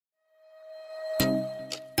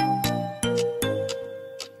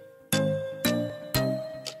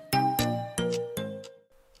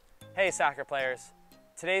Hey soccer players,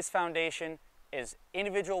 today's foundation is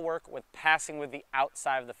individual work with passing with the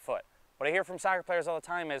outside of the foot. What I hear from soccer players all the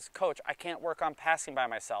time is, Coach, I can't work on passing by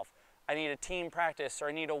myself. I need a team practice or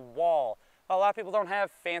I need a wall. Well, a lot of people don't have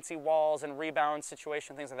fancy walls and rebound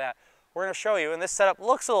situation, things like that. We're going to show you, and this setup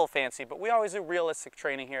looks a little fancy, but we always do realistic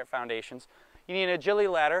training here at Foundations. You need an agility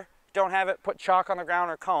ladder. If you don't have it, put chalk on the ground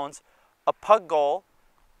or cones, a pug goal,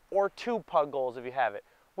 or 2 pug goals if you have it.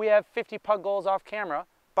 We have 50 pug goals off camera,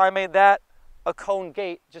 but I made that a cone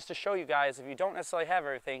gate just to show you guys if you don't necessarily have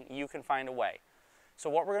everything, you can find a way. So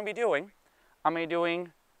what we're going to be doing, I'm going to be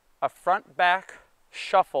doing a front-back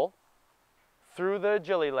shuffle through the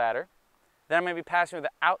agility ladder. Then I'm going to be passing with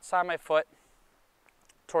the outside of my foot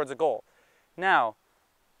towards a goal. Now,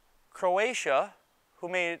 Croatia, who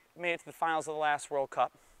made it to the finals of the last World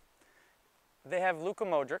Cup, they have Luka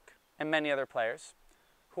Modric and many other players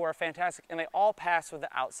who are fantastic, and they all pass with the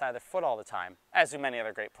outside of their foot all the time, as do many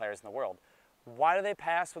other great players in the world. Why do they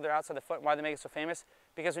pass with their outside of the foot, and why do they make it so famous?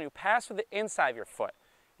 Because when you pass with the inside of your foot,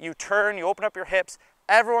 you turn, you open up your hips,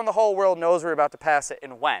 everyone in the whole world knows where you're about to pass it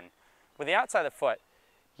and when. With the outside of the foot,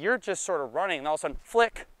 you're just sort of running, and all of a sudden,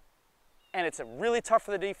 flick, and it's really tough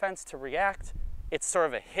for the defense to react. It's sort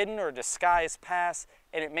of a hidden or disguised pass,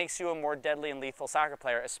 and it makes you a more deadly and lethal soccer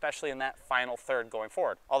player, especially in that final third going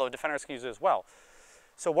forward, although defenders can use it as well.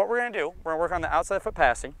 So what we're going to do, we're going to work on the outside of the foot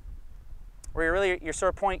passing, where you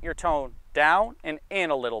sort of point your toe down and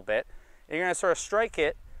in a little bit, and you're going to sort of strike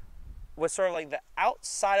it with sort of like the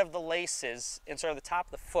outside of the laces and sort of the top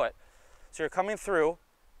of the foot. So you're coming through,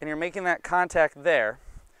 and you're making that contact there.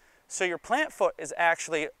 So your plant foot is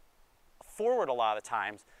actually forward a lot of the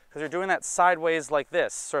times, because you're doing that sideways like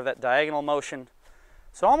this, sort of that diagonal motion.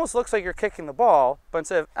 So it almost looks like you're kicking the ball, but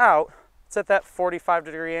instead of out, it's at that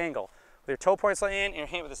 45-degree angle. With your toe points slightly in, and you're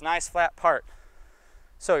hitting with this nice flat part.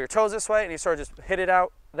 So your toes this way, and you sort of just hit it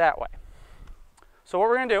out that way. So what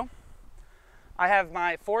we're going to do, I have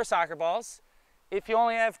my 4 soccer balls. If you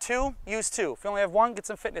only have 2, use 2. If you only have 1, get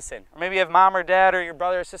some fitness in. Or maybe you have mom or dad or your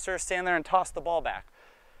brother or sister stand there and toss the ball back.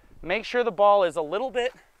 Make sure the ball is a little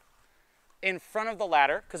bit in front of the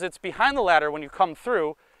ladder, because it's behind the ladder when you come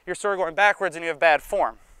through, you're sort of going backwards and you have bad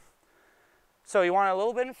form. So you want it a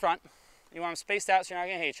little bit in front. You want them spaced out so you're not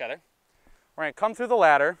going to hit each other. We're going to come through the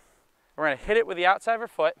ladder. We're going to hit it with the outside of our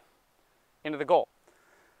foot into the goal.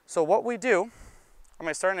 So what we do, I'm going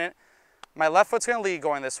to start in it. My left foot's going to lead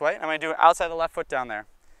going this way. I'm going to do it outside the left foot down there.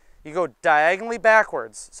 You go diagonally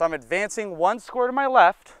backwards. So I'm advancing 1 square to my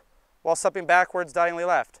left while stepping backwards diagonally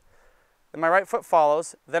left. Then my right foot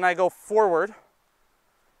follows. Then I go forward,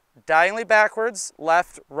 diagonally backwards,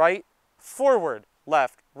 left, right, forward,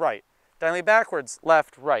 left, right. Diagonally backwards,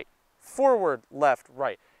 left, right, forward, left,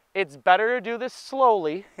 right. It's better to do this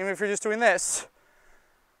slowly, even if you're just doing this,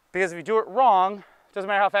 because if you do it wrong, it doesn't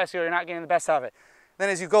matter how fast you go, you're not getting the best out of it. Then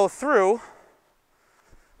as you go through,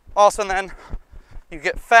 also then you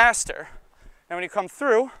get faster. And when you come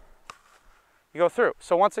through, you go through.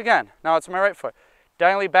 So once again, now it's my right foot.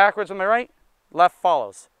 Diagonally backwards with my right, left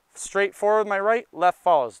follows. Straight forward with my right, left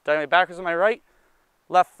follows. Diagonally backwards with my right,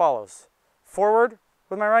 left follows. Forward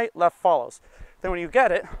with my right, left follows. Then when you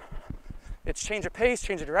get it, it's change of pace,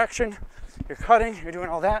 change of direction, you're cutting, you're doing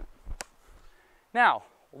all that. Now,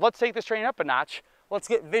 let's take this training up a notch. Let's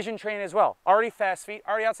get vision training as well. Already fast feet,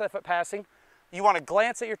 already outside foot passing. You want to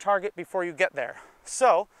glance at your target before you get there.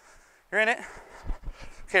 So, you're in it.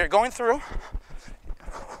 Okay, you're going through.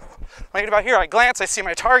 When I get about here, I glance, I see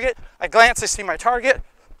my target. I glance, I see my target.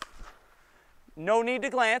 No need to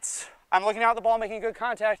glance. I'm looking out the ball, making good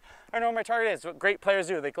contact. I know where my target is. What great players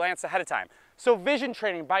do, they glance ahead of time. So vision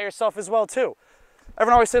training by yourself as well too.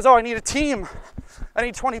 Everyone always says, oh, I need a team. I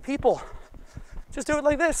need 20 people. Just do it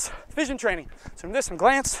like this, vision training. So from this and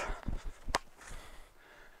glance.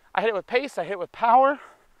 I hit it with pace, I hit it with power.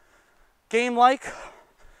 Game-like.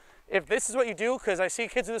 If this is what you do, because I see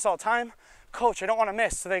kids do this all the time, Coach, I don't want to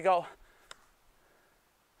miss. So they go,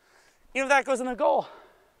 even if that goes in the goal,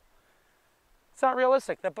 it's not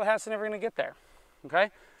realistic. That pass is never going to get there.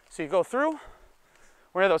 Okay? So you go through.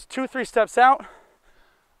 We're those 2-3 steps out.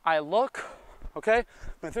 I look. Okay?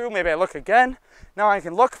 Went through. Maybe I look again. Now I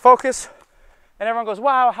can look, focus, and everyone goes,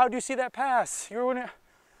 "Wow, how do you see that pass? You were in it."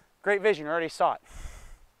 Great vision. You already saw it.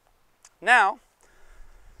 Now,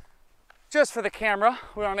 just for the camera,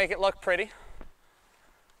 we want to make it look pretty.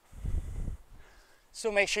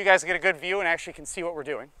 So make sure you guys get a good view and actually can see what we're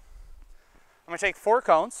doing. I'm going to take 4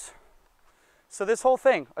 cones. So this whole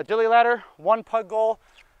thing, agility ladder, 1 pug goal,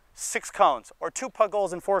 6 cones, or 2 pug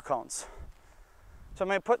goals and 4 cones. So I'm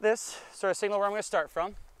going to put this sort of signal where I'm going to start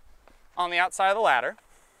from on the outside of the ladder.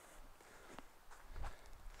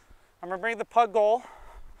 I'm going to bring the pug goal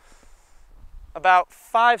about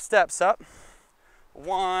 5 steps up.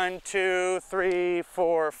 1, 2, 3,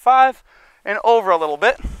 4, 5, and over a little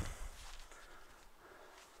bit.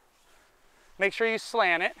 Make sure you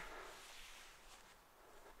slant it.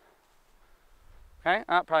 Okay,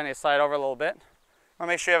 probably need to slide over a little bit. I'll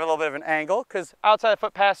make sure you have a little bit of an angle, because outside the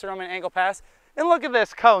foot pass, I'm an angle pass. And look at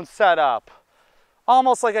this cone set up.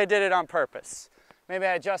 Almost like I did it on purpose. Maybe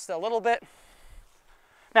I adjust it a little bit.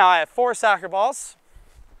 Now I have 4 soccer balls.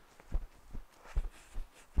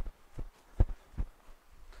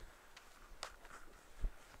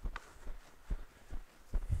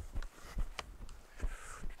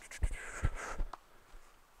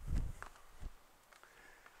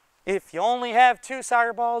 If you only have 2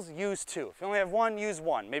 soccer balls, use 2. If you only have 1, use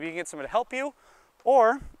 1. Maybe you can get someone to help you,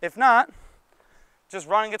 or if not, just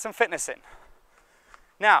run and get some fitness in.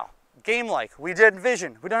 Now, game-like, we did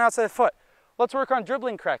vision, we done outside the foot. Let's work on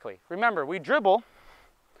dribbling correctly. Remember, we dribble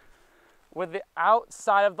with the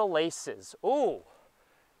outside of the laces. Ooh,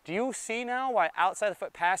 do you see now why outside the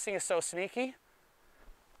foot passing is so sneaky?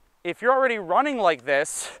 If you're already running like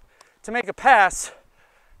this, to make a pass,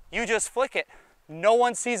 you just flick it. No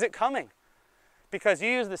one sees it coming because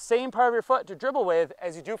you use the same part of your foot to dribble with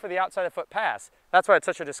as you do for the outside of the foot pass. That's why it's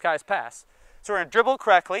such a disguised pass. So we're gonna dribble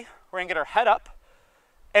correctly, we're gonna get our head up,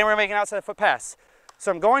 and we're gonna make an outside the foot pass.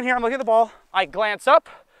 So I'm going here, I'm looking at the ball, I glance up,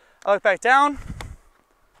 I look back down,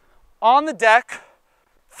 on the deck,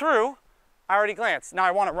 through, I already glanced. Now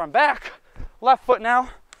I want to run back, left foot now,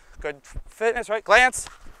 good fitness, right, glance,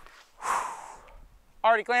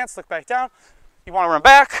 already glanced, look back down, you want to run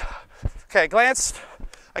back, okay, I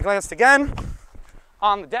glanced again,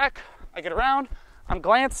 on the deck, I get around, I'm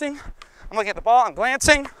glancing, I'm looking at the ball, I'm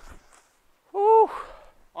glancing, whew,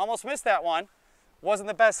 almost missed that one, wasn't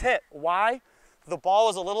the best hit. Why? The ball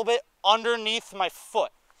was a little bit underneath my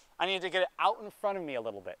foot. I needed to get it out in front of me a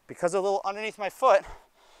little bit. Because a little underneath my foot,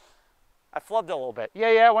 I flubbed it a little bit. Yeah,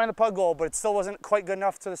 I went in the pug goal, but it still wasn't quite good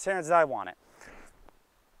enough to the standards that I want it.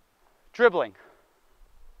 Dribbling,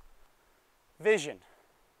 vision,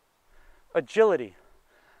 agility,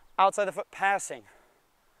 outside the foot passing,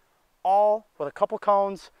 all with a couple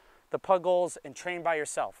cones, the pug goals, and train by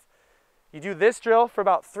yourself. You do this drill for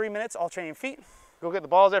about 3 minutes, all training feet. Go get the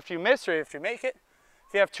balls after you miss or after you make it.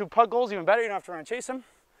 If you have 2 pug goals, even better, you don't have to run and chase them.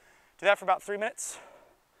 Do that for about 3 minutes.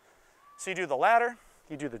 So you do the ladder,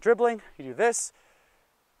 you do the dribbling, you do this.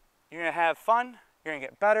 You're gonna have fun, you're gonna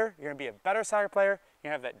get better, you're gonna be a better soccer player,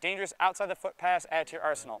 you're gonna have that dangerous outside the foot pass add to your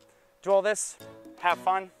arsenal. Do all this, have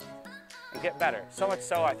fun, and get better. So much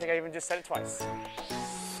so, I think I even just said it twice.